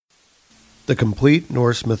The Complete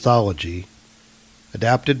Norse Mythology,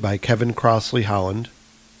 adapted by Kevin Crossley Holland.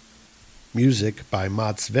 Music by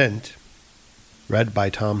Mats Wendt, read by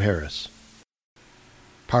Tom Harris.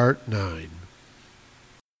 Part 9.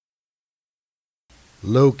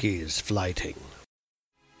 Loki's Flyting.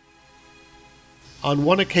 On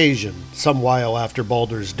one occasion, some while after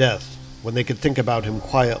Baldur's death, when they could think about him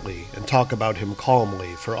quietly and talk about him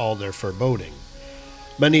calmly for all their foreboding,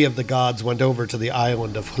 many of the gods went over to the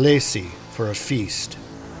island of Hlesi for a feast.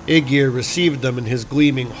 Aegir received them in his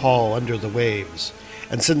gleaming hall under the waves,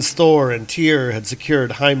 and since Thor and Tyr had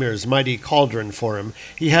secured Hymir's mighty cauldron for him,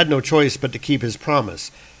 he had no choice but to keep his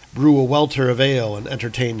promise, brew a welter of ale, and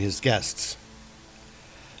entertain his guests.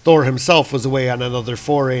 Thor himself was away on another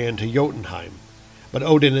foray into Jotunheim, but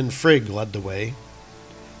Odin and Frigg led the way.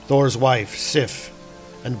 Thor's wife, Sif,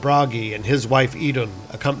 and Bragi and his wife Idun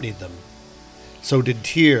accompanied them. So did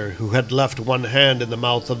Tyr, who had left one hand in the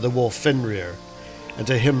mouth of the wolf Fenrir, and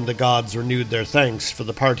to him the gods renewed their thanks for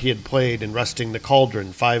the part he had played in wresting the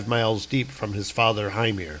cauldron 5 miles deep from his father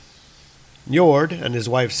Hymir. Njord and his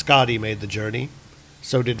wife Skadi made the journey.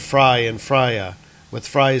 So did Frey and Freya, with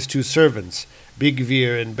Frey's 2 servants,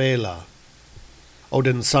 Bigvir and Bela.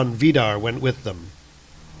 Odin's son Vidar went with them,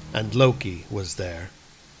 and Loki was there.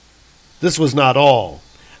 This was not all.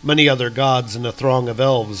 Many other gods and a throng of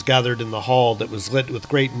elves gathered in the hall that was lit with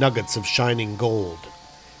great nuggets of shining gold.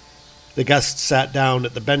 The guests sat down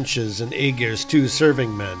at the benches, and Aegir's 2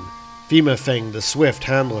 serving men, Fimafeng the swift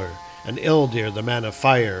handler, and Ildir the man of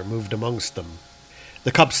fire, moved amongst them.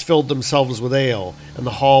 The cups filled themselves with ale, and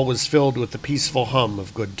the hall was filled with the peaceful hum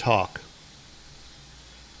of good talk.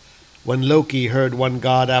 When Loki heard one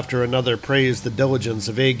god after another praise the diligence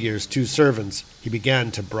of Aegir's 2 servants, he began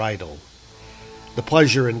to bridle. The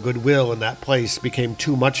pleasure and goodwill in that place became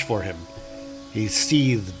too much for him. He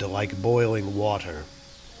seethed like boiling water.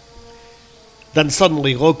 Then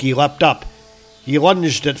suddenly Loki leapt up. He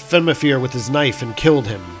lunged at Fimafir with his knife and killed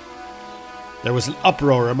him. There was an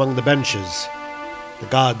uproar among the benches. The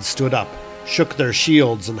gods stood up, shook their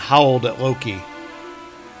shields, and howled at Loki.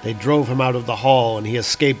 They drove him out of the hall, and he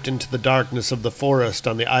escaped into the darkness of the forest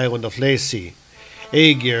on the island of Hlesi.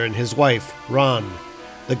 Aegir and his wife, Ran,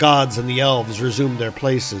 the gods and the elves resumed their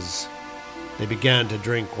places. They began to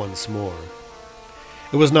drink once more.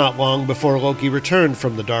 It was not long before Loki returned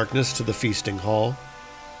from the darkness to the feasting hall.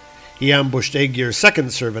 He ambushed Aegir's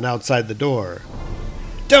 2nd servant outside the door.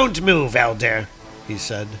 "Don't move, Elder," he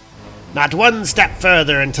said. "Not one step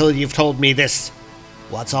further until you've told me this.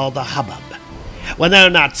 What's all the hubbub? When they're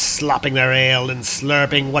not slopping their ale and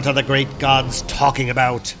slurping, what are the great gods talking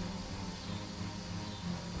about?"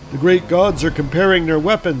 "The great gods are comparing their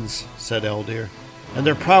weapons," said Eldir, "and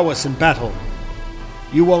their prowess in battle.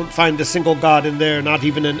 You won't find a single god in there, not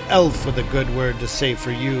even an elf with a good word to say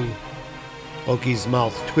for you." Loki's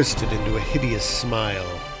mouth twisted into a hideous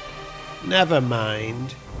smile. "Never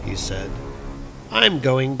mind," he said. "I'm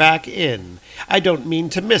going back in. I don't mean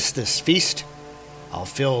to miss this feast. I'll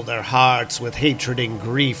fill their hearts with hatred and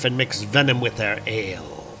grief and mix venom with their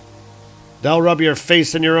ale." "They'll rub your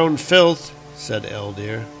face in your own filth," said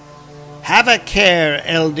Eldir. "Have a care,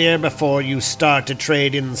 Eldir, before you start to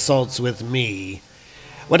trade insults with me.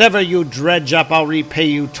 Whatever you dredge up, I'll repay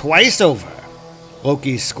you twice over."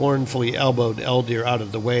 Loki scornfully elbowed Eldir out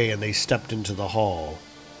of the way, and they stepped into the hall.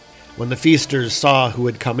 When the feasters saw who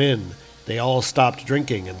had come in, they all stopped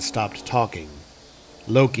drinking and stopped talking.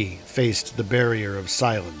 Loki faced the barrier of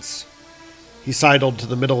silence. He sidled to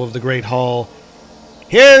the middle of the great hall.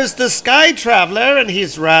 "Here's the Sky Traveler, and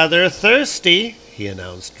he's rather thirsty," he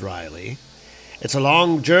announced dryly. "It's a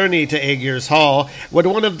long journey to Aegir's hall. Would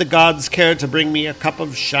one of the gods care to bring me a cup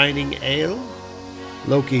of shining ale?"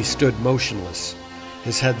 Loki stood motionless,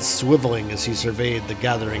 his head swiveling as he surveyed the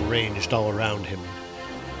gathering ranged all around him.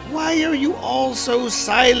 "Why are you all so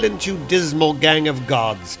silent, you dismal gang of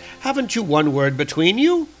gods? Haven't you one word between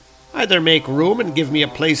you? Either make room and give me a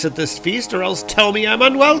place at this feast, or else tell me I'm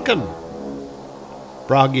unwelcome."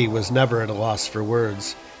 Bragi was never at a loss for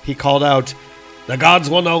words. He called out, "The gods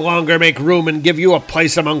will no longer make room and give you a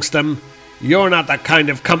place amongst them. You're not the kind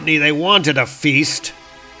of company they want at a feast."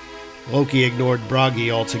 Loki ignored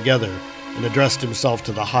Bragi altogether and addressed himself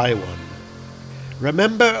to the High One.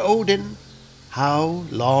 "Remember, Odin, how,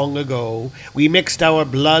 long ago, we mixed our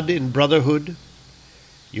blood in brotherhood?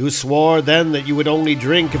 You swore then that you would only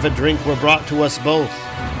drink if a drink were brought to us both."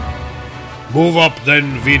 "Move up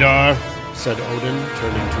then, Vidar," said Odin,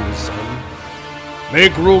 turning to his son.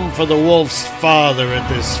 "Make room for the wolf's father at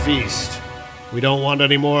this feast. We don't want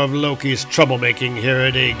any more of Loki's troublemaking here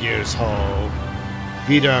at Aegir's hall."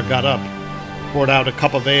 Vidar got up, poured out a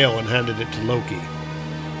cup of ale, and handed it to Loki.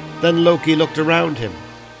 Then Loki looked around him,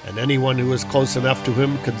 and anyone who was close enough to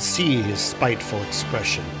him could see his spiteful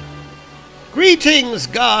expression. "Greetings,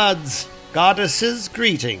 gods! Goddesses,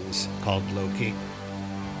 greetings!" called Loki.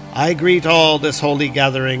 "I greet all this holy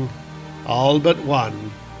gathering, all but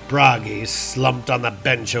one, Bragi, slumped on the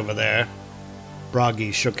bench over there."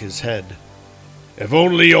 Bragi shook his head. "If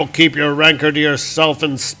only you'll keep your rancor to yourself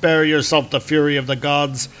and spare yourself the fury of the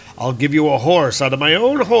gods, I'll give you a horse out of my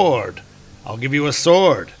own horde. I'll give you a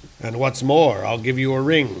sword, and what's more, I'll give you a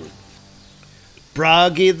ring."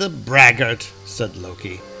 "Bragi the braggart," said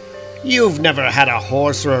Loki. "You've never had a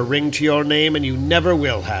horse or a ring to your name, and you never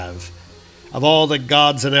will have. Of all the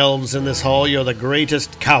gods and elves in this hall, you're the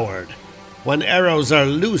greatest coward. When arrows are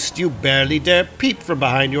loosed, you barely dare peep from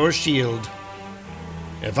behind your shield."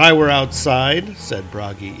 "If I were outside," said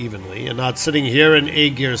Bragi evenly, "and not sitting here in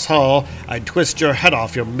Aegir's hall, I'd twist your head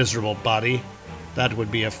off, your miserable body. That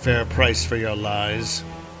would be a fair price for your lies."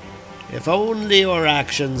 "If only your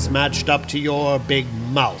actions matched up to your big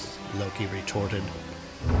mouth," Loki retorted.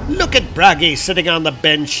 "Look at Bragi sitting on the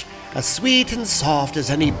bench, as sweet and soft as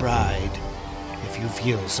any bride. If you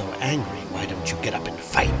feel so angry, why don't you get up and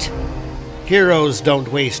fight? Heroes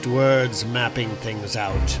don't waste words mapping things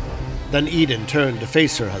out." Then Eden turned to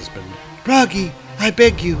face her husband. "Bragi, I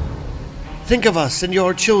beg you. Think of us and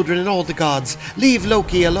your children and all the gods. Leave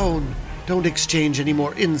Loki alone. Don't exchange any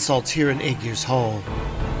more insults here in Aegir's hall."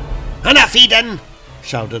 "Enough, Eden!"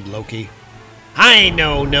 shouted Loki. "I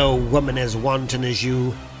know no woman as wanton as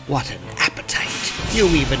you. What an appetite! You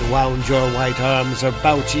even wound your white arms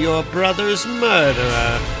about your brother's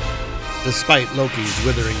murderer." Despite Loki's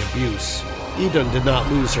withering abuse, Eden did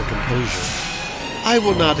not lose her composure. "I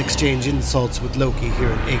will not exchange insults with Loki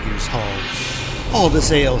here in Aegir's hall. All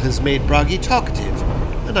this ale has made Bragi talkative,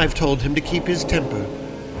 and I've told him to keep his temper."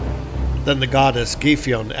 Then the goddess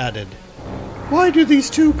Gefjon added, "Why do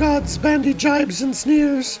these two gods bandy jibes and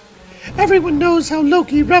sneers? Everyone knows how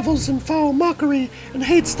Loki revels in foul mockery and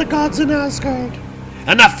hates the gods in Asgard."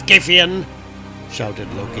 "Enough, Gefjon!"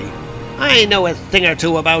 shouted Loki. "I know a thing or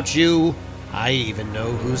two about you. I even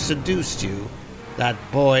know who seduced you. That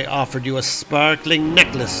boy offered you a sparkling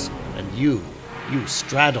necklace, and you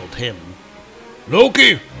straddled him."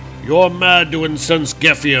 "Loki, you're mad to incense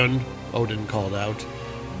Gefjon," Odin called out.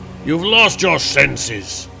 "You've lost your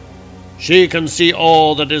senses. She can see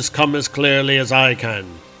all that is come as clearly as I can."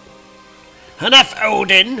 "Enough,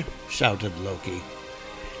 Odin!" shouted Loki.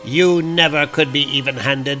 "You never could be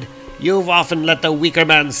even-handed. You've often let the weaker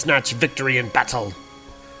man snatch victory in battle."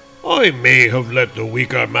 "I may have let the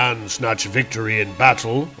weaker man snatch victory in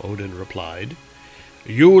battle," Odin replied.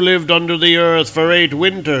 "You lived under the earth for 8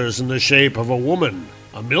 winters in the shape of a woman,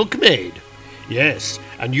 a milkmaid. Yes,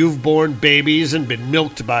 and you've borne babies and been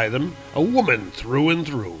milked by them, a woman through and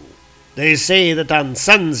through." "They say that on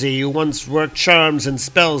Sunzi you once worked charms and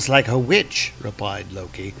spells like a witch," replied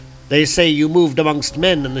Loki. "They say you moved amongst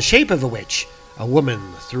men in the shape of a witch, a woman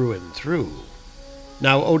through and through."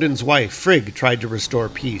 Now Odin's wife, Frigg, tried to restore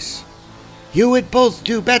peace. "You would both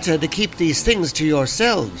do better to keep these things to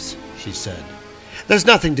yourselves," she said. "There's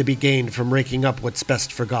nothing to be gained from raking up what's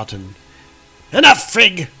best forgotten." "Enough,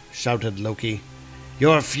 Frigg!" shouted Loki.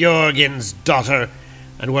 "You're Fjorgin's daughter,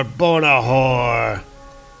 and were born a whore.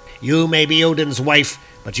 You may be Odin's wife,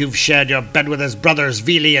 but you've shared your bed with his brothers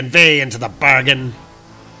Vili and Ve into the bargain."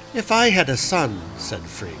 "If I had a son," said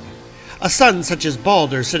Frigg, "a son such as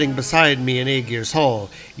Balder sitting beside me in Aegir's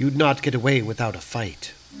hall, you'd not get away without a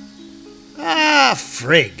fight." "Ah,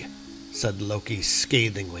 Frigg," said Loki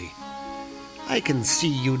scathingly. "I can see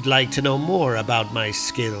you'd like to know more about my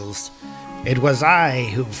skills. It was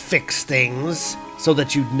I who fixed things, so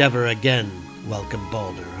that you'd never again welcome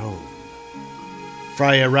Balder home."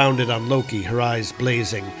 Freya rounded on Loki, her eyes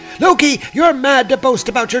blazing. "Loki, you're mad to boast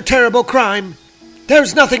about your terrible crime.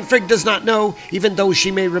 There's nothing Frigg does not know, even though she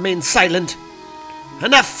may remain silent."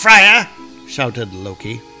 "Enough, Freya!" shouted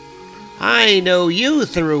Loki. "I know you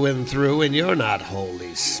through and through, and you're not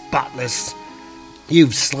wholly spotless.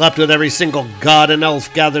 You've slept with every single god and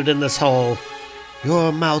elf gathered in this hall."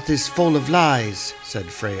 "Your mouth is full of lies," said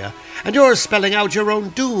Freya, "and you're spelling out your own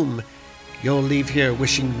doom. You'll leave here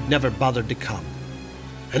wishing you'd never bothered to come."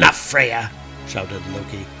 "Enough, Freya!" shouted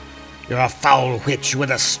Loki. "You're a foul witch with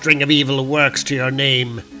a string of evil works to your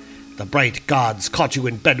name. The bright gods caught you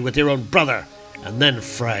in bed with your own brother, and then,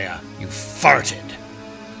 Freya, you farted."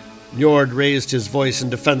 Njord raised his voice in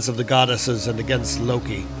defense of the goddesses and against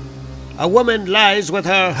Loki. "A woman lies with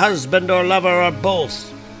her husband or lover or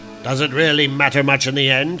both. Does it really matter much in the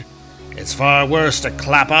end? It's far worse to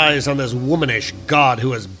clap eyes on this womanish god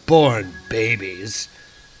who has borne babies."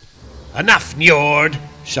 "Enough, Njord!"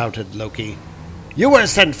 shouted Loki. You were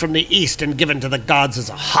sent from the east and given to the gods as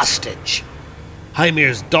a hostage.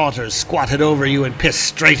 Hymir's daughters squatted over you and pissed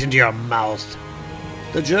straight into your mouth.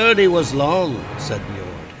 The journey was long, said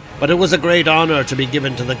Njord, but it was a great honor to be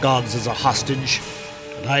given to the gods as a hostage,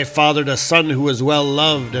 and I fathered a son who was well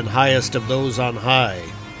loved and highest of those on high.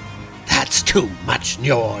 That's too much,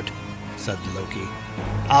 Njord, said Loki.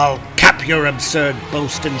 I'll cap your absurd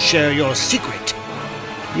boast and share your secret.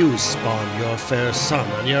 You spawned your fair son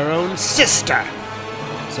on your own sister,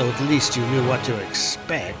 so at least you knew what to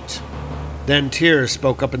expect. Then Tyr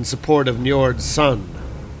spoke up in support of Njord's son.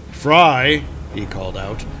 Frey, he called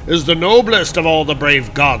out, is the noblest of all the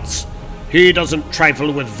brave gods. He doesn't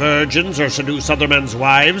trifle with virgins or seduce other men's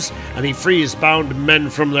wives, and he frees bound men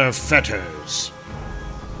from their fetters.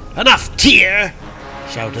 Enough, Tyr!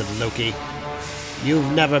 Shouted Loki.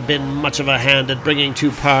 You've never been much of a hand at bringing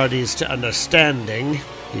two parties to understanding,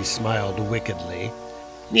 he smiled wickedly.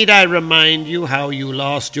 Need I remind you how you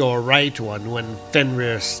lost your right one when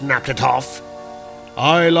Fenrir snapped it off?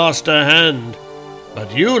 I lost a hand,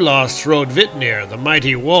 but you lost Hrodvitnir, the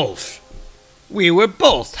mighty wolf. We were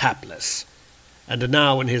both hapless, and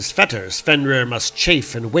now in his fetters Fenrir must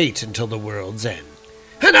chafe and wait until the world's end.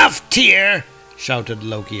 Enough, Tyr! Shouted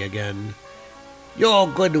Loki again. Your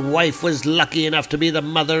good wife was lucky enough to be the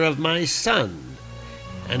mother of my son.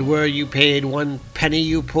 And were you paid 1 penny,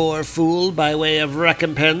 you poor fool, by way of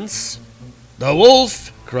recompense? The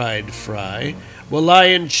wolf, cried Frey, will lie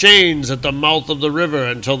in chains at the mouth of the river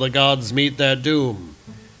until the gods meet their doom.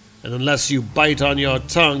 And unless you bite on your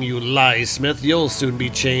tongue, you lie-smith, you'll soon be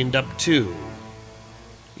chained up too.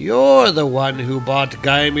 You're the one who bought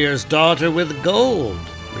Gymir's daughter with gold,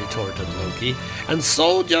 retorted Loki, and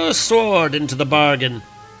sold your sword into the bargain.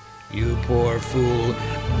 You poor fool,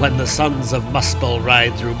 when the sons of Muspel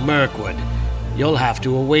ride through Mirkwood, you'll have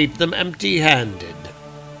to await them empty-handed.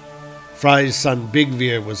 Frey's son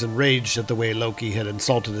Bigvir was enraged at the way Loki had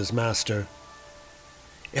insulted his master.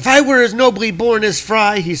 If I were as nobly born as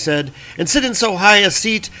Frey, he said, and sit in so high a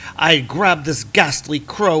seat, I'd grab this ghastly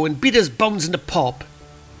crow and beat his bones into pulp.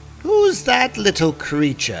 Who's that little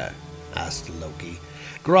creature? Asked Loki,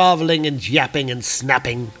 groveling and yapping and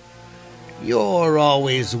snapping. You're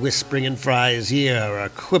always whispering in Frey's ear or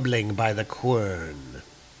quibbling by the quern.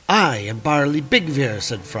 I am Barley Bigvir,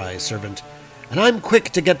 said Frey's servant, and I'm quick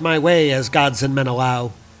to get my way as gods and men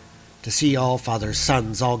allow. To see Allfather's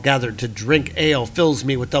sons all gathered to drink ale fills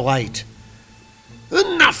me with delight.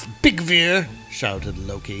 Enough, Bigvir, shouted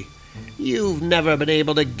Loki. You've never been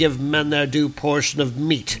able to give men their due portion of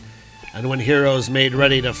meat, and when heroes made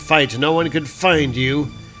ready to fight, no one could find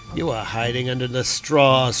you. You were hiding under the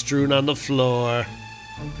straw strewn on the floor.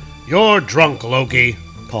 You're drunk, Loki,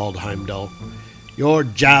 called Heimdall. Your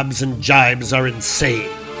jabs and jibes are insane.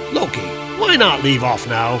 Loki, why not leave off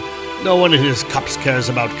now? No one in his cups cares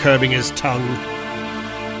about curbing his tongue.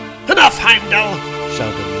 Enough, Heimdall,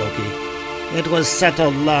 shouted Loki. It was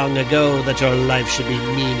settled long ago that your life should be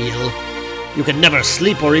menial. You can never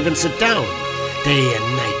sleep or even sit down. Day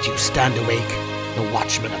and night you stand awake, the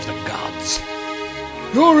watchman of the gods.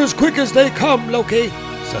 You're as quick as they come, Loki,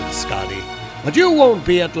 said Skadi, but you won't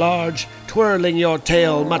be at large, twirling your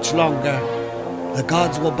tail much longer. The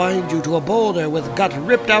gods will bind you to a boulder with gut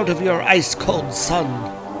ripped out of your ice-cold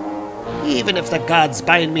sun. Even if the gods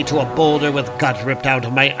bind me to a boulder with gut ripped out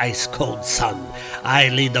of my ice-cold sun, I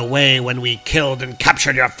lead the way when we killed and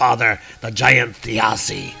captured your father, the giant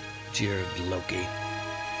Thiazi, jeered Loki.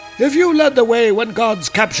 If you led the way when gods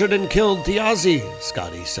captured and killed Thiazi,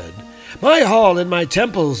 Skadi said, my hall and my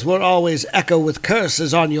temples will always echo with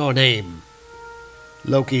curses on your name.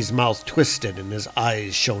 Loki's mouth twisted and his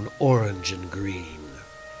eyes shone orange and green.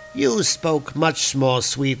 You spoke much more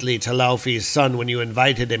sweetly to Laufey's son when you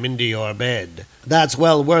invited him into your bed. That's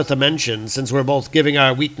well worth a mention, since we're both giving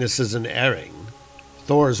our weaknesses an airing.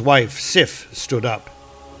 Thor's wife, Sif, stood up.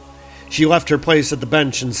 She left her place at the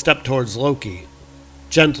bench and stepped towards Loki.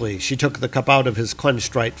 Gently, she took the cup out of his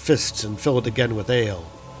clenched right fists and filled it again with ale.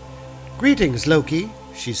 Greetings, Loki,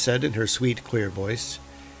 she said in her sweet, clear voice.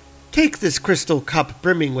 Take this crystal cup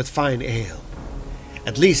brimming with fine ale.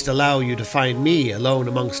 At least allow you to find me alone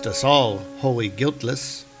amongst us all, wholly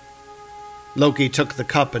guiltless. Loki took the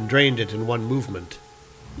cup and drained it in one movement.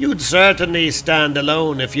 You'd certainly stand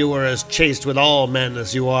alone if you were as chaste with all men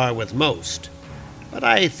as you are with most. But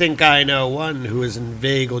I think I know one who has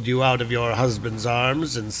inveigled you out of your husband's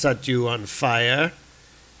arms and set you on fire.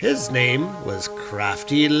 His name was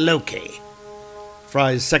Crafty Loki.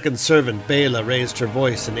 Frey's second servant, Bela, raised her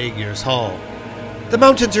voice in Aegir's hall. The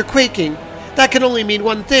mountains are quaking. That can only mean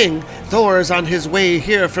one thing. Thor is on his way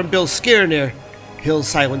here from Bilskirnir. He'll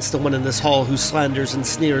silence the one in this hall who slanders and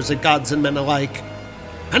sneers at gods and men alike."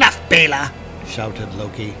 "Enough, Bela!" shouted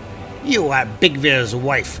Loki. "You are Bigvir's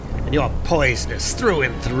wife, and you're poisonous through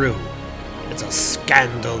and through. It's a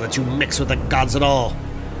scandal that you mix with the gods at all,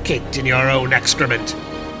 caked in your own excrement."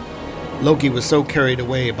 Loki was so carried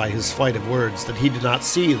away by his flight of words that he did not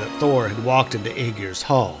see that Thor had walked into Aegir's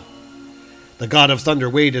hall. The god of thunder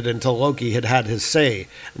waited until Loki had had his say,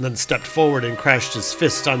 and then stepped forward and crashed his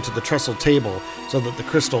fist onto the trestle table so that the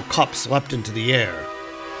crystal cups leapt into the air.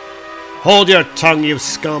 "Hold your tongue, you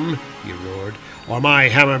scum!" he roared, "or my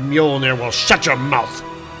hammer Mjolnir will shut your mouth.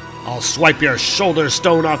 I'll swipe your shoulder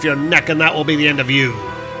stone off your neck, and that will be the end of you."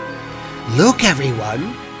 "Look,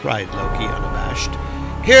 everyone!" cried Loki, unabashed.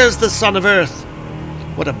 "Here's the son of Earth!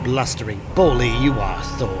 What a blustering bully you are,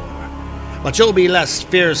 Thor! But you'll be less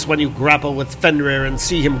fierce when you grapple with Fenrir and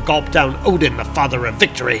see him gulp down Odin, the father of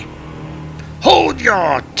victory." "Hold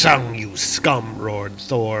your tongue, you scum!" roared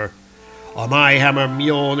Thor, "or my hammer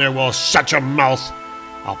Mjolnir will shut your mouth.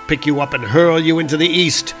 I'll pick you up and hurl you into the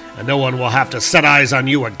east, and no one will have to set eyes on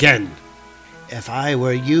you again." "If I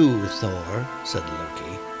were you, Thor," said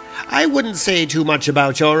Loki, "I wouldn't say too much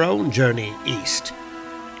about your own journey east.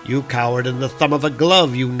 You cowered in the thumb of a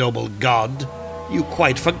glove, you noble god. You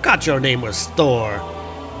quite forgot your name was Thor."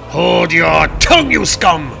 "Hold your tongue, you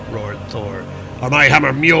scum!" roared Thor, "or my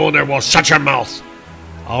hammer Mjolnir will shut your mouth.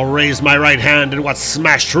 I'll raise my right hand, and what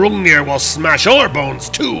smashed Hrungnir will smash our bones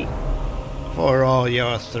too." "For all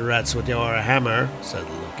your threats with your hammer," said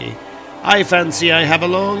Loki, "I fancy I have a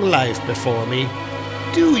long life before me.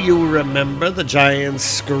 Do you remember the giant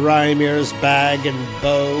Skrymir's bag and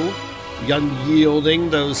bow? Unyielding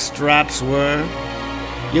those straps were.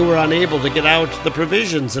 You were unable to get out the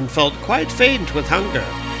provisions and felt quite faint with hunger."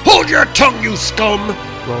 "Hold your tongue, you scum!"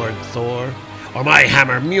 roared Thor, "or my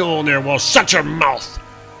hammer Mjolnir will shut your mouth.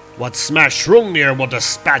 What smashed Hrungnir will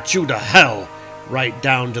dispatch you to hell, right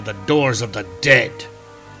down to the doors of the dead."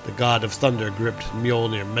 The god of thunder gripped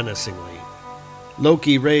Mjolnir menacingly.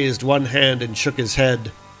 Loki raised one hand and shook his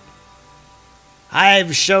head.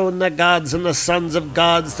 "I've shown the gods and the sons of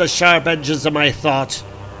gods the sharp edges of my thought.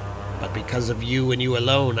 But because of you and you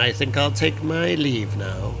alone, I think I'll take my leave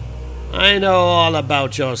now. I know all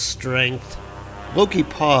about your strength." Loki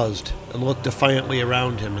paused and looked defiantly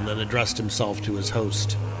around him and then addressed himself to his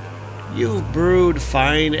host. "You've brewed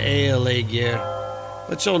fine ale, Aegir,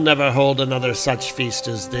 but you'll never hold another such feast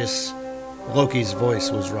as this." Loki's voice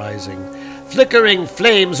was rising. "Flickering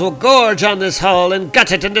flames will gorge on this hall and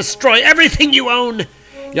gut it and destroy everything you own.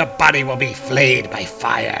 Your body will be flayed by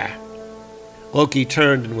fire." Loki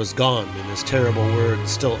turned and was gone, and his terrible words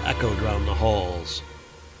still echoed round the halls.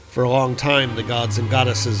 For a long time the gods and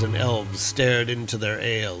goddesses and elves stared into their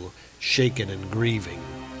ale, shaken and grieving.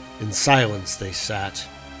 In silence they sat,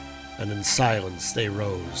 and in silence they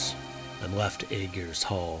rose and left Aegir's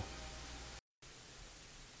hall.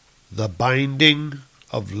 The Binding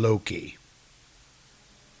of Loki.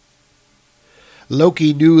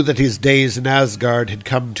 Loki knew that his days in Asgard had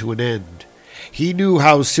come to an end. He knew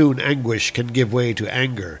how soon anguish can give way to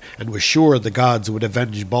anger, and was sure the gods would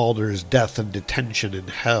avenge Baldur's death and detention in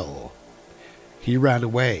hell. He ran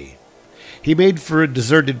away. He made for a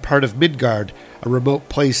deserted part of Midgard, a remote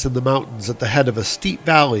place in the mountains at the head of a steep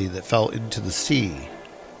valley that fell into the sea.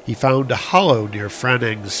 He found a hollow near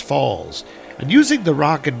Franang's Falls, and using the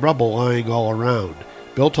rock and rubble lying all around,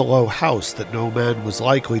 built a low house that no man was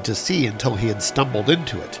likely to see until he had stumbled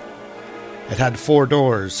into it. It had 4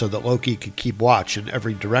 doors so that Loki could keep watch in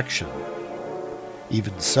every direction.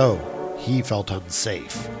 Even so, he felt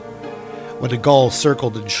unsafe. When a gull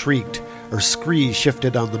circled and shrieked, or scree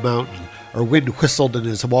shifted on the mountain, or wind whistled in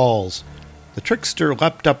his walls, the trickster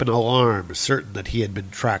leapt up in alarm, certain that he had been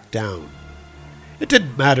tracked down. It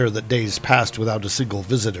didn't matter that days passed without a single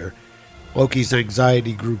visitor. Loki's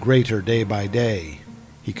anxiety grew greater day by day.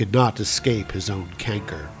 He could not escape his own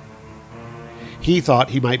canker. He thought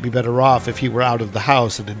he might be better off if he were out of the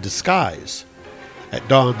house and in disguise. At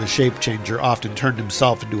dawn, the shape-changer often turned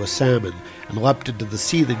himself into a salmon and leapt into the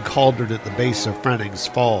seething cauldron at the base of Franang's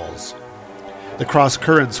Falls. The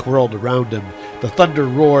cross-currents whirled around him, the thunder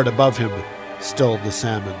roared above him. Still the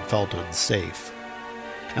salmon felt unsafe.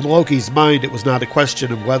 In Loki's mind, it was not a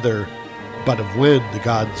question of whether, but of when the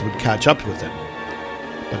gods would catch up with him.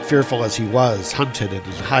 But fearful as he was, hunted and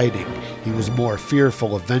in hiding, he was more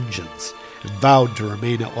fearful of vengeance, and vowed to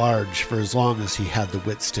remain at large for as long as he had the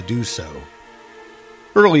wits to do so.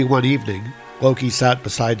 Early one evening, Loki sat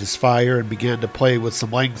beside his fire and began to play with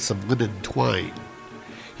some lengths of linen twine.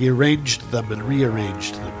 He arranged them and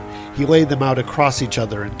rearranged them. He laid them out across each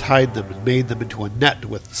other and tied them and made them into a net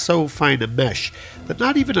with so fine a mesh that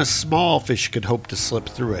not even a small fish could hope to slip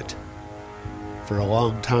through it. For a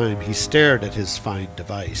long time he stared at his fine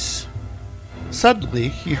device. Suddenly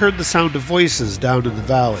he heard the sound of voices down in the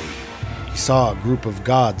valley. He saw a group of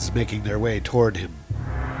gods making their way toward him.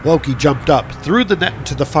 Loki jumped up, threw the net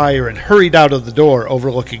into the fire, and hurried out of the door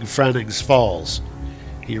overlooking Franning's Falls.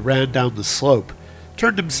 He ran down the slope,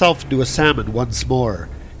 turned himself into a salmon once more,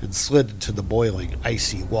 and slid into the boiling,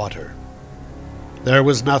 icy water. There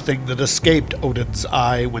was nothing that escaped Odin's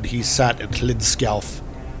eye when he sat in Hlidskjalf.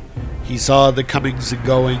 He saw the comings and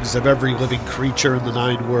goings of every living creature in the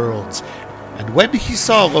 9 worlds, and when he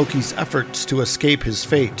saw Loki's efforts to escape his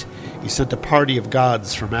fate, he sent a party of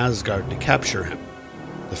gods from Asgard to capture him.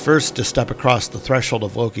 The first to step across the threshold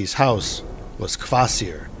of Loki's house was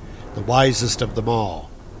Kvasir, the wisest of them all.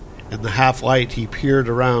 In the half-light he peered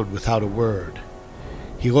around without a word.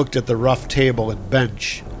 He looked at the rough table and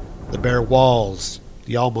bench, the bare walls,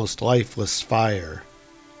 the almost lifeless fire.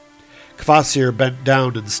 Kvasir bent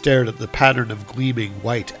down and stared at the pattern of gleaming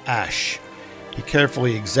white ash. He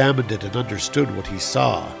carefully examined it and understood what he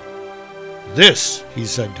saw. "This," he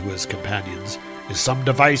said to his companions, "is some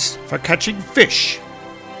device for catching fish.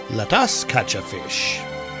 Let us catch a fish."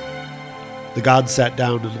 The gods sat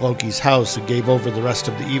down in Loki's house and gave over the rest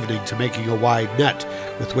of the evening to making a wide net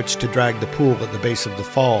with which to drag the pool at the base of the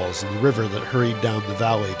falls and the river that hurried down the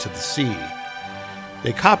valley to the sea.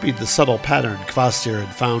 They copied the subtle pattern Kvasir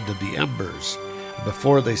had found in the embers, and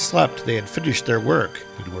before they slept they had finished their work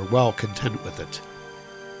and were well content with it.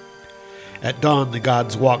 At dawn the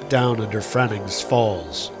gods walked down under Franning's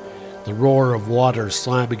Falls. The roar of water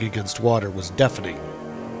slamming against water was deafening.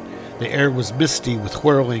 The air was misty with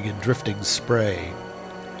whirling and drifting spray.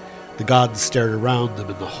 The gods stared around them,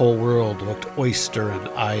 and the whole world looked oyster and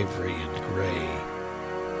ivory and gray.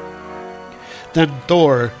 Then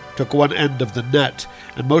Thor took one end of the net,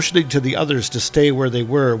 and motioning to the others to stay where they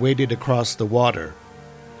were, waded across the water.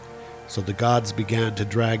 So the gods began to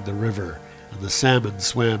drag the river, and the salmon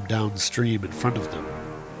swam downstream in front of them.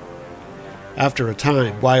 After a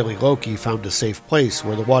time, wily Loki found a safe place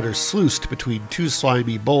where the water sluiced between 2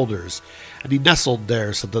 slimy boulders, and he nestled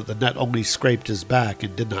there so that the net only scraped his back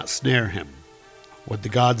and did not snare him. When the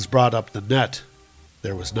gods brought up the net,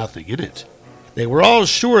 there was nothing in it. They were all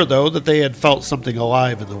sure, though, that they had felt something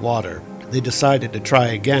alive in the water. They decided to try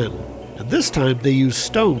again, and this time they used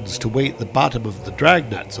stones to weight the bottom of the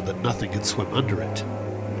dragnet so that nothing could swim under it.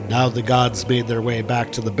 Now the gods made their way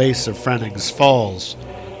back to the base of Franning's Falls,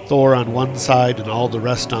 Thor on one side and all the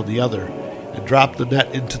rest on the other, and dropped the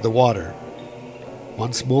net into the water.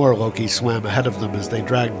 Once more Loki swam ahead of them as they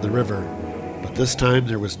dragged the river, but this time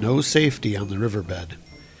there was no safety on the riverbed.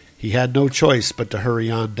 He had no choice but to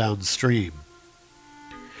hurry on downstream.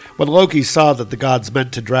 When Loki saw that the gods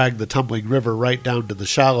meant to drag the tumbling river right down to the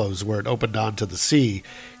shallows where it opened onto the sea,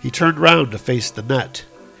 he turned round to face the net.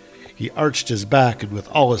 He arched his back and with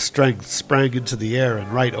all his strength sprang into the air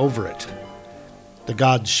and right over it. The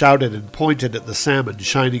gods shouted and pointed at the salmon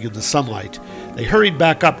shining in the sunlight. They hurried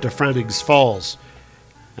back up to Franning's Falls,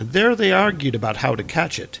 and there they argued about how to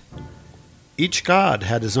catch it. Each god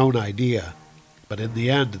had his own idea, but in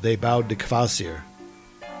the end they bowed to Kvasir.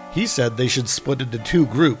 He said they should split into 2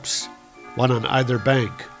 groups, one on either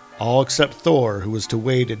bank, all except Thor, who was to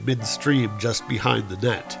wade in midstream just behind the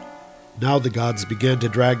net. Now the gods began to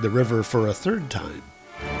drag the river for a 3rd time.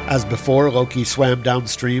 As before, Loki swam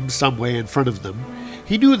downstream some way in front of them.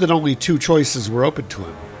 He knew that only 2 choices were open to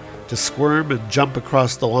him, to squirm and jump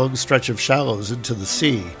across the long stretch of shallows into the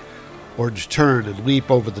sea, or to turn and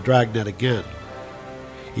leap over the dragnet again.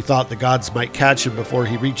 He thought the gods might catch him before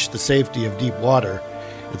he reached the safety of deep water,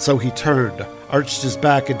 and so he turned, arched his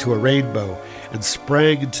back into a rainbow, and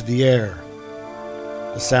sprang into the air.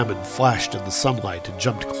 The salmon flashed in the sunlight and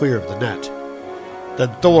jumped clear of the net.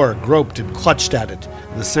 Then Thor groped and clutched at it,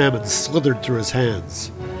 and the salmon slithered through his hands.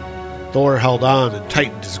 Thor held on and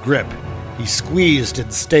tightened his grip. He squeezed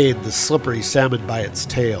and stayed the slippery salmon by its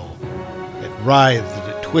tail. It writhed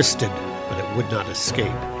and it twisted, but it would not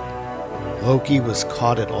escape. Loki was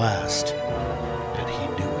caught at last, and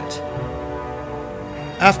he knew it.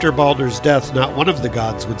 After Baldur's death, not one of the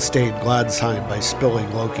gods would stain Gladsheim by spilling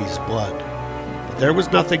Loki's blood. But there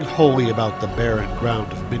was nothing holy about the barren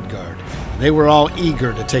ground of Midgard. They were all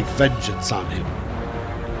eager to take vengeance on him.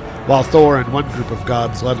 While Thor and one group of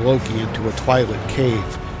gods led Loki into a twilit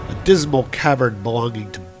cave, a dismal cavern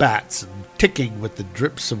belonging to bats and ticking with the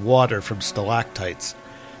drips of water from stalactites,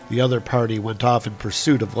 the other party went off in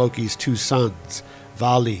pursuit of Loki's 2 sons,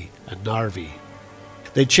 Vali and Narvi.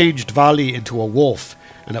 They changed Vali into a wolf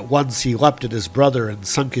and at once he leapt at his brother and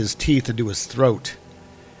sunk his teeth into his throat.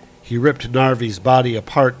 He ripped Narvi's body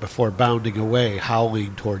apart before bounding away,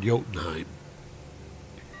 howling toward Jotunheim.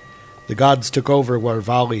 The gods took over where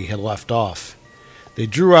Vali had left off. They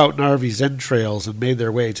drew out Narvi's entrails and made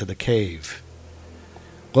their way to the cave.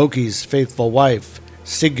 Loki's faithful wife,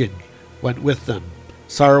 Sigyn, went with them,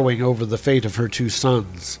 sorrowing over the fate of her 2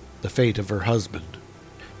 sons, the fate of her husband.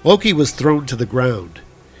 Loki was thrown to the ground.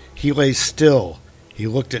 He lay still. He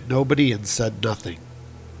looked at nobody and said nothing.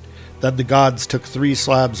 Then the gods took 3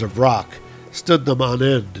 slabs of rock, stood them on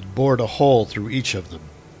end, and bored a hole through each of them.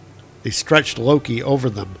 They stretched Loki over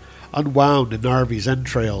them, unwound Narvi's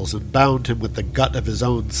entrails, and bound him with the gut of his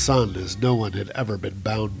own son as no one had ever been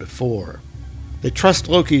bound before. They trussed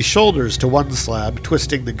Loki's shoulders to one slab,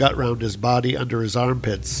 twisting the gut round his body under his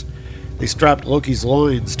armpits. They strapped Loki's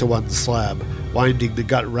loins to one slab, winding the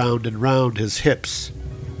gut round and round his hips.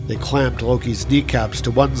 They clamped Loki's kneecaps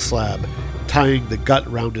to one slab, tying the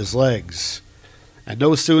gut round his legs. And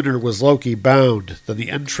no sooner was Loki bound than the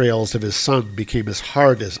entrails of his son became as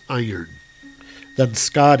hard as iron. Then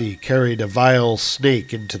Skadi carried a vile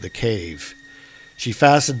snake into the cave. She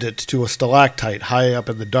fastened it to a stalactite high up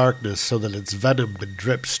in the darkness so that its venom would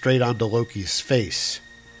drip straight onto Loki's face.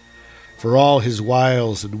 For all his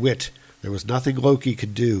wiles and wit, there was nothing Loki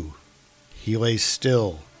could do. He lay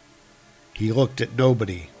still. He looked at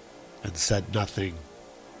nobody and said nothing.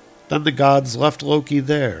 Then the gods left Loki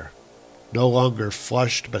there. No longer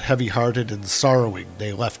flushed but heavy-hearted and sorrowing,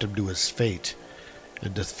 they left him to his fate,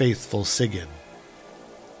 and to faithful Sigyn.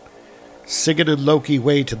 Sigyn and Loki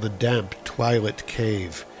wait in the damp, twilit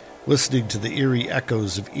cave, listening to the eerie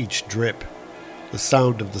echoes of each drip, the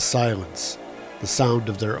sound of the silence, the sound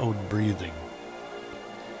of their own breathing.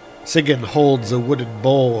 Sigyn holds a wooden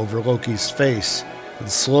bowl over Loki's face, and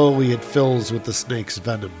slowly it fills with the snake's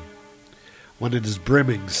venom. When it is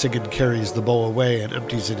brimming, Sigyn carries the bowl away and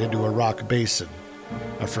empties it into a rock basin,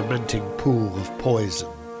 a fermenting pool of poison.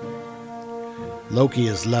 Loki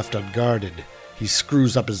is left unguarded. He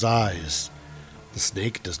screws up his eyes. The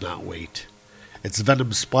snake does not wait. Its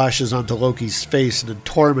venom splashes onto Loki's face, and in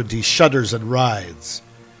torment he shudders and writhes.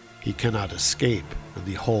 He cannot escape, and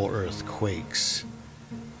the whole earth quakes.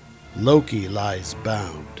 Loki lies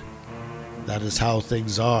bound. That is how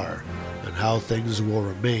things are, and how things will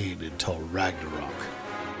remain until Ragnarok.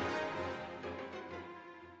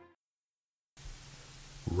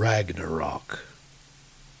 Ragnarok.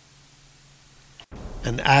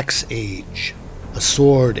 An axe age, a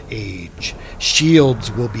sword age,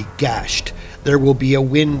 shields will be gashed, there will be a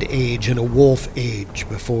wind age and a wolf age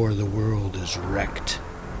before the world is wrecked.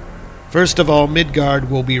 First of all, Midgard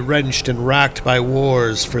will be wrenched and racked by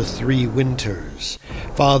wars for 3 winters.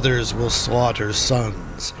 Fathers will slaughter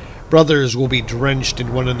sons. Brothers will be drenched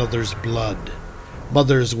in one another's blood.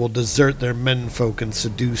 Mothers will desert their menfolk and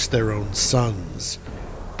seduce their own sons.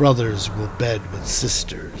 Brothers will bed with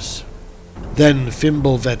sisters. Then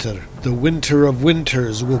Fimbulvetur, the winter of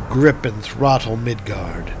winters, will grip and throttle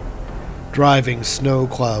Midgard. Driving snow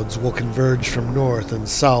clouds will converge from north and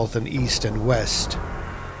south and east and west.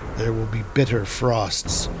 There will be bitter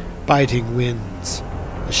frosts, biting winds.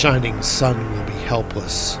 The shining sun will be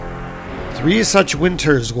helpless. 3 such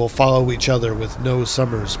winters will follow each other with no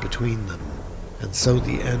summers between them, and so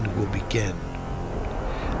the end will begin.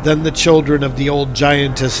 Then the children of the old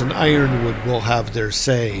giantess in Ironwood will have their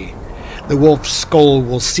say. The wolf's skull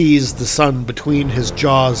will seize the sun between his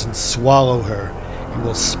jaws and swallow her. He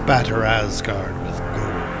will spatter Asgard with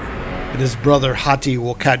gore. And his brother Hati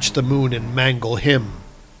will catch the moon and mangle him.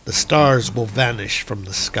 The stars will vanish from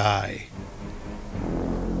the sky.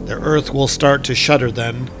 The earth will start to shudder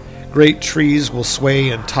then. Great trees will sway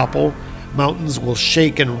and topple. Mountains will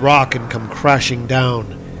shake and rock and come crashing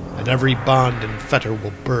down. And every bond and fetter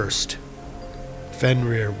will burst.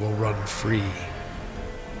 Fenrir will run free.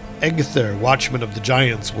 Egthir, watchman of the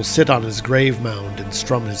giants, will sit on his grave mound and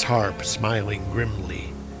strum his harp, smiling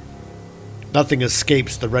grimly. Nothing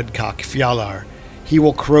escapes the redcock Fjalar. He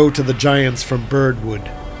will crow to the giants from Birdwood.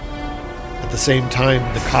 At the same time,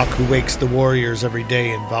 the cock who wakes the warriors every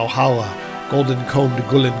day in Valhalla, golden-combed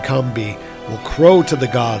Gullinkambi, will crow to the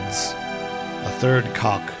gods. A third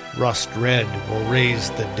cock, rust red, will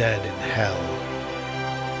raise the dead in hell.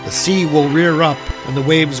 The sea will rear up, and the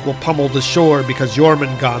waves will pummel the shore because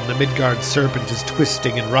Jormungand, the Midgard serpent, is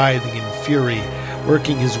twisting and writhing in fury,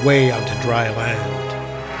 working his way onto dry land.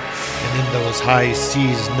 And in those high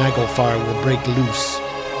seas Naglfar will break loose,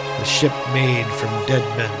 the ship made from dead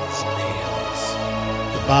men's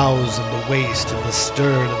nails. The bows and the waist and the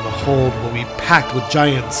stern and the hold will be packed with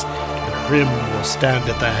giants, and Hrym will stand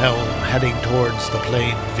at the helm, heading towards the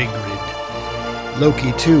plain Vigrid.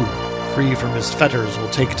 Loki, too, free from his fetters, will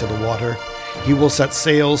take to the water. He will set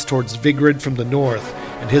sails towards Vigrid from the north,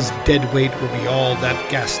 and his dead weight will be all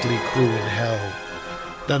that ghastly crew in hell.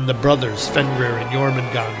 Then the brothers Fenrir and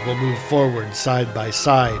Jormungand will move forward side by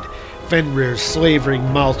side. Fenrir's slavering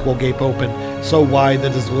mouth will gape open, so wide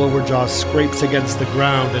that his lower jaw scrapes against the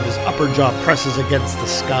ground and his upper jaw presses against the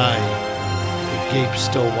sky. It gapes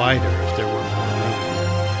still wider if there were more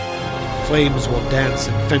room. Flames will dance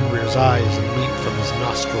in Fenrir's eyes and leap from his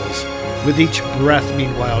nostrils. With each breath,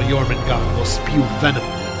 meanwhile, Jormungand will spew venom.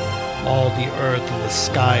 All the earth and the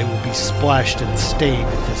sky will be splashed and stained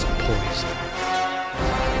with his poison.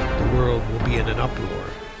 The world will be in an uproar,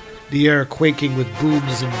 the air quaking with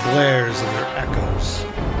booms and blares and their echoes.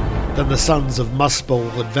 Then the sons of Muspel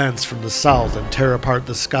will advance from the south and tear apart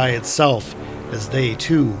the sky itself as they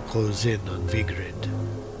too close in on Vigrid.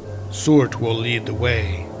 Surt will lead the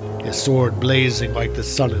way, his sword blazing like the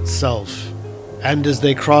sun itself. And as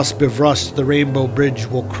they cross Bifrost, the rainbow bridge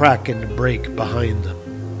will crack and break behind them.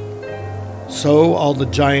 So all the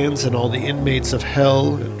giants and all the inmates of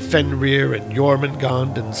Hel, and Fenrir, and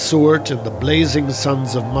Jormungand, and Surt, and the blazing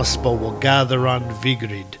sons of Muspel will gather on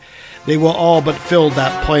Vigrid. They will all but fill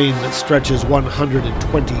that plain that stretches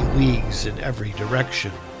 120 leagues in every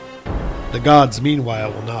direction. The gods,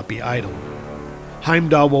 meanwhile, will not be idle.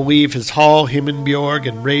 Heimdall will leave his hall Himinbjorg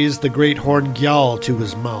and raise the great horn Gjall to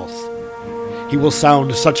his mouth. He will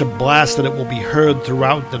sound such a blast that it will be heard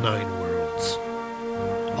throughout the 9 worlds.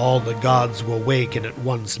 All the gods will wake and at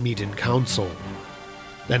once meet in council.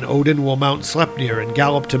 Then Odin will mount Sleipnir and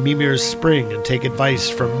gallop to Mimir's spring and take advice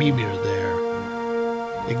from Mimir there.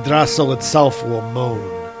 Yggdrasil itself will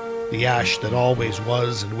moan, the ash that always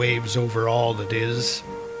was and waves over all that is.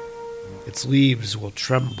 Its leaves will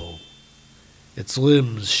tremble. Its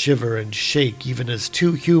limbs shiver and shake even as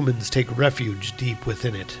 2 humans take refuge deep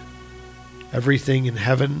within it. Everything in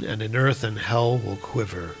heaven and in earth and hell will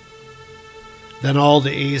quiver. Then all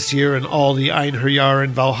the Aesir and all the Einherjar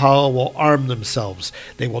in Valhalla will arm themselves.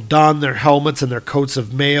 They will don their helmets and their coats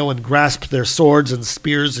of mail and grasp their swords and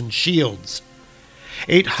spears and shields.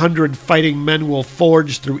 800 fighting men will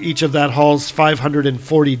forge through each of that hall's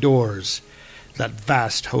 540 doors. That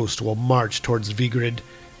vast host will march towards Vigrid,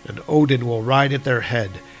 and Odin will ride at their head,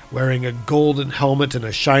 wearing a golden helmet and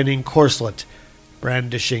a shining corselet,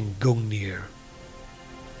 brandishing Gungnir.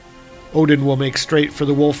 Odin will make straight for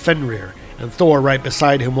the wolf Fenrir, and Thor right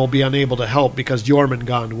beside him will be unable to help because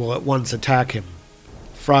Jormungand will at once attack him.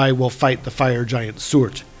 Frey will fight the fire giant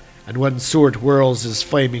Surt, and when Surt whirls his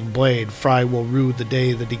flaming blade, Frey will rue the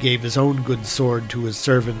day that he gave his own good sword to his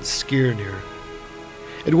servant Skirnir.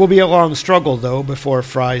 It will be a long struggle, though, before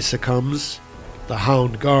Frey succumbs. The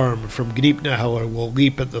hound Garm from Gnipnaheller will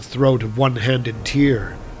leap at the throat of one-handed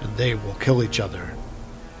Tyr, and they will kill each other.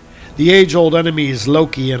 The age-old enemies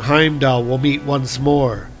Loki and Heimdall will meet once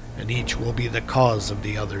more, and each will be the cause of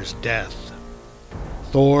the other's death.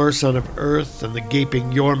 Thor, son of Earth, and the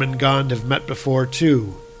gaping Jormungand have met before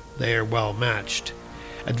too. They are well matched.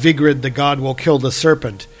 At Vigrid the god will kill the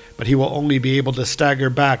serpent, but he will only be able to stagger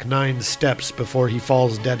back 9 steps before he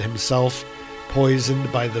falls dead himself,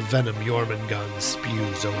 poisoned by the venom Jormungand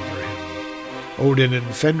spews over him. Odin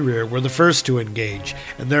and Fenrir were the first to engage,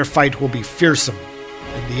 and their fight will be fearsome.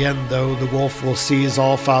 In the end, though, the wolf will seize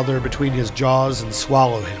Allfather between his jaws and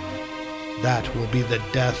swallow him. That will be the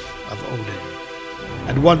death of Odin.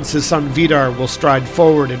 At once his son Vidar will stride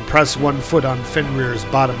forward and press one foot on Fenrir's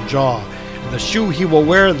bottom jaw, and the shoe he will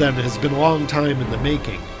wear then has been a long time in the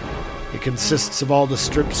making. It consists of all the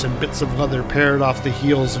strips and bits of leather pared off the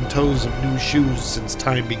heels and toes of new shoes since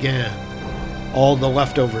time began, all the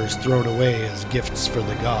leftovers thrown away as gifts for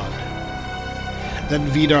the god. Then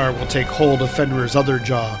Vidar will take hold of Fenrir's other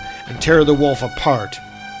jaw and tear the wolf apart,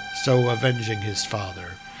 so avenging his father.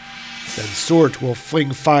 Then Surt will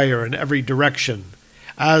fling fire in every direction.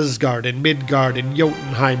 Asgard and Midgard and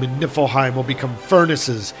Jotunheim and Niflheim will become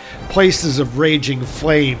furnaces, places of raging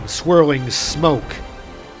flame, swirling smoke.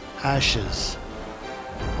 Ashes.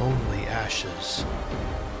 Only ashes.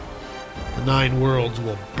 The 9 worlds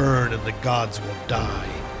will burn and the gods will die.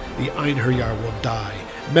 The Einherjar will die.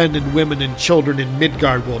 Men and women and children in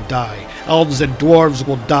Midgard will die. Elves and dwarves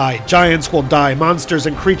will die. Giants will die. Monsters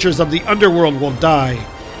and creatures of the underworld will die.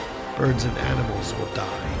 Birds and animals will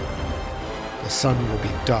die. The sun will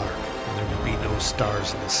be dark, and there will be no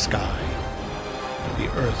stars in the sky. The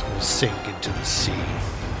earth will sink into the sea.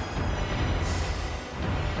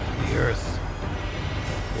 The earth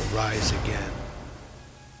will rise again.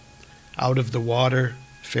 Out of the water,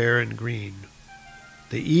 fair and green,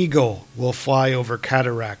 the eagle will fly over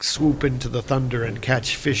cataracts, swoop into the thunder, and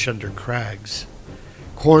catch fish under crags.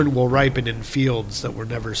 Corn will ripen in fields that were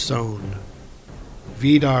never sown.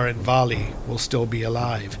 Vidar and Vali will still be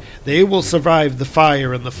alive. They will survive the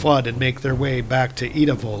fire and the flood and make their way back to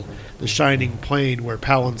Idavol, the shining plain where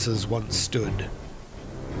palaces once stood.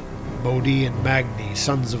 Modi and Magni,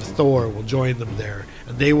 sons of Thor, will join them there,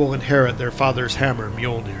 and they will inherit their father's hammer,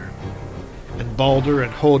 Mjolnir. And Balder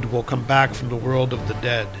and Hod will come back from the world of the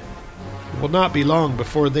dead. It will not be long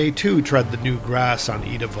before they too tread the new grass on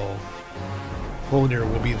Idavol. Honir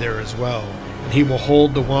will be there as well, and he will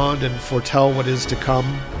hold the wand and foretell what is to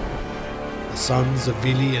come. The sons of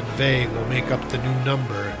Vili and Ve will make up the new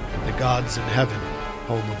number, the gods in heaven,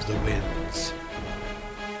 home of the winds.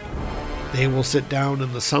 They will sit down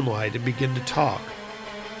in the sunlight and begin to talk.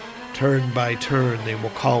 Turn by turn they will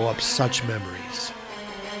call up such memories.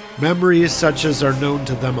 Memories such as are known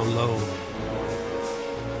to them alone.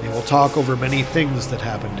 They will talk over many things that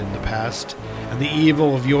happened in the past, and the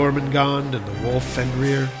evil of Jormungand and the wolf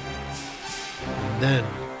Fenrir. And then,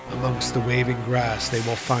 amongst the waving grass, they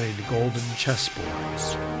will find golden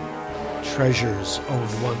chessboards, treasures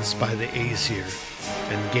owned once by the Aesir,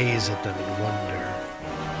 and gaze at them in wonder.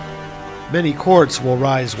 Many courts will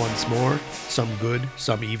rise once more, some good,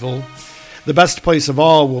 some evil. The best place of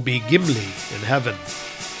all will be Gimli in heaven,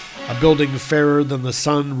 a building fairer than the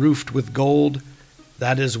sun, roofed with gold.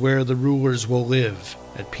 That is where the rulers will live,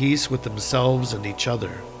 at peace with themselves and each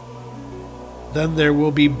other. Then there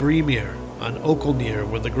will be Brimir on Okelnir,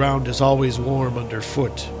 where the ground is always warm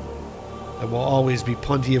underfoot. There will always be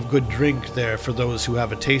plenty of good drink there for those who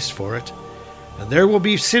have a taste for it. And there will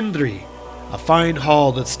be Sindri, a fine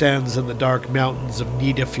hall that stands in the dark mountains of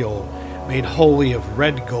Nidafjord, made wholly of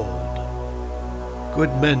red gold.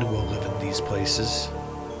 Good men will live in these places.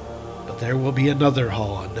 But there will be another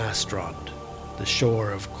hall on Nastrond, the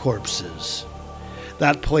shore of corpses.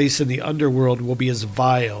 That place in the underworld will be as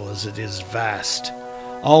vile as it is vast.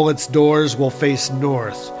 All its doors will face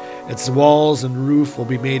north. Its walls and roof will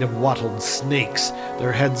be made of wattled snakes,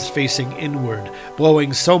 their heads facing inward,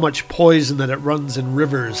 blowing so much poison that it runs in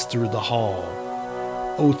rivers through the hall.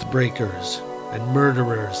 Oath-breakers and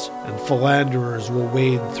murderers and philanderers will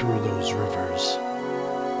wade through those rivers.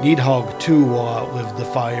 Nidhogg too will outlive the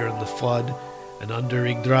fire and the flood, and under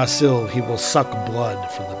Yggdrasil he will suck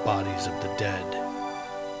blood from the bodies of the dead.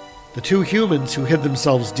 The two humans who hid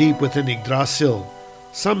themselves deep within Yggdrasil,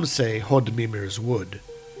 some say Hodmimir's wood,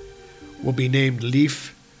 will be named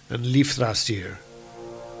Lif and Lifthrasir.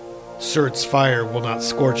 Surt's fire will not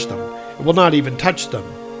scorch them, it will not even touch them,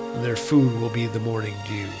 and their food will be the morning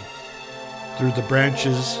dew. Through the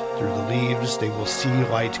branches, through the leaves, they will see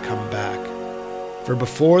light come back. For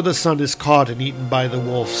before the sun is caught and eaten by the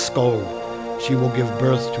wolf Skoll, she will give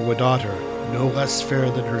birth to a daughter, no less fair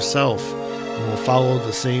than herself, who will follow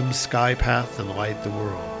the same sky path and light the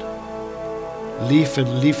world. Lif and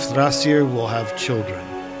Lifthrasir will have children.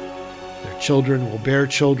 Their children will bear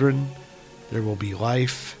children. There will be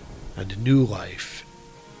life and new life.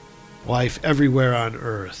 Life everywhere on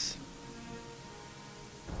earth.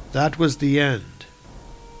 That was the end.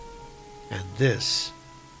 And this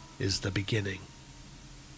is the beginning.